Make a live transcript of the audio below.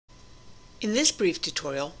In this brief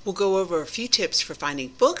tutorial, we'll go over a few tips for finding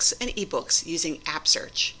books and ebooks using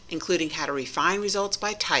AppSearch, including how to refine results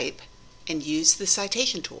by type and use the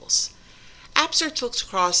citation tools. AppSearch looks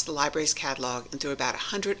across the library's catalog and through about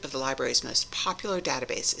 100 of the library's most popular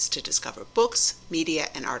databases to discover books, media,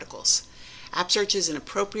 and articles. AppSearch is an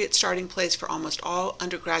appropriate starting place for almost all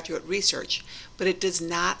undergraduate research, but it does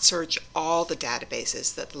not search all the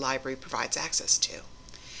databases that the library provides access to.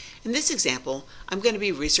 In this example, I'm going to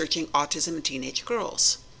be researching autism in teenage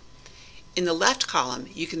girls. In the left column,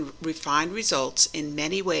 you can refine results in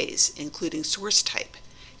many ways, including source type.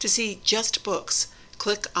 To see just books,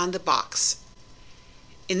 click on the box.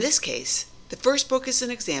 In this case, the first book is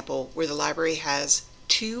an example where the library has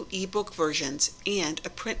 2 ebook versions and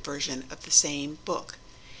a print version of the same book.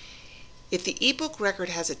 If the ebook record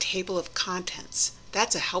has a table of contents,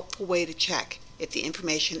 that's a helpful way to check if the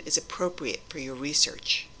information is appropriate for your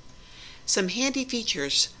research. Some handy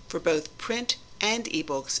features for both print and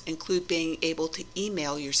ebooks include being able to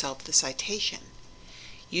email yourself the citation.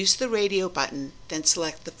 Use the radio button, then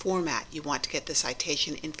select the format you want to get the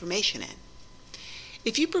citation information in.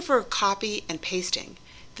 If you prefer copy and pasting,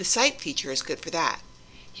 the cite feature is good for that.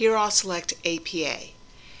 Here I'll select APA.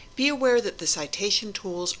 Be aware that the citation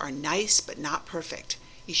tools are nice but not perfect.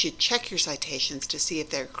 You should check your citations to see if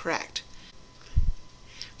they're correct.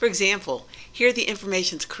 For example, here the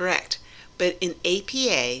information is correct, but in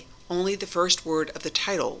APA, only the first word of the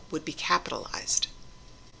title would be capitalized.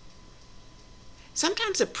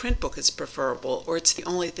 Sometimes a print book is preferable, or it's the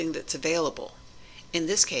only thing that's available. In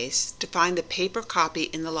this case, to find the paper copy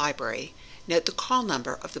in the library, note the call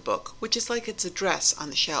number of the book, which is like its address on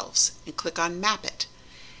the shelves, and click on Map It.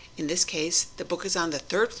 In this case, the book is on the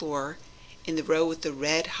 3rd floor in the row with the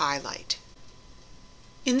red highlight.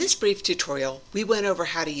 In this brief tutorial, we went over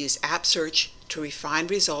how to use AppSearch to refine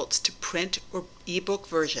results to print or ebook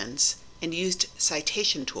versions and used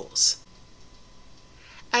citation tools.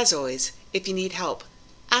 As always, if you need help,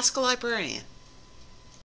 ask a librarian.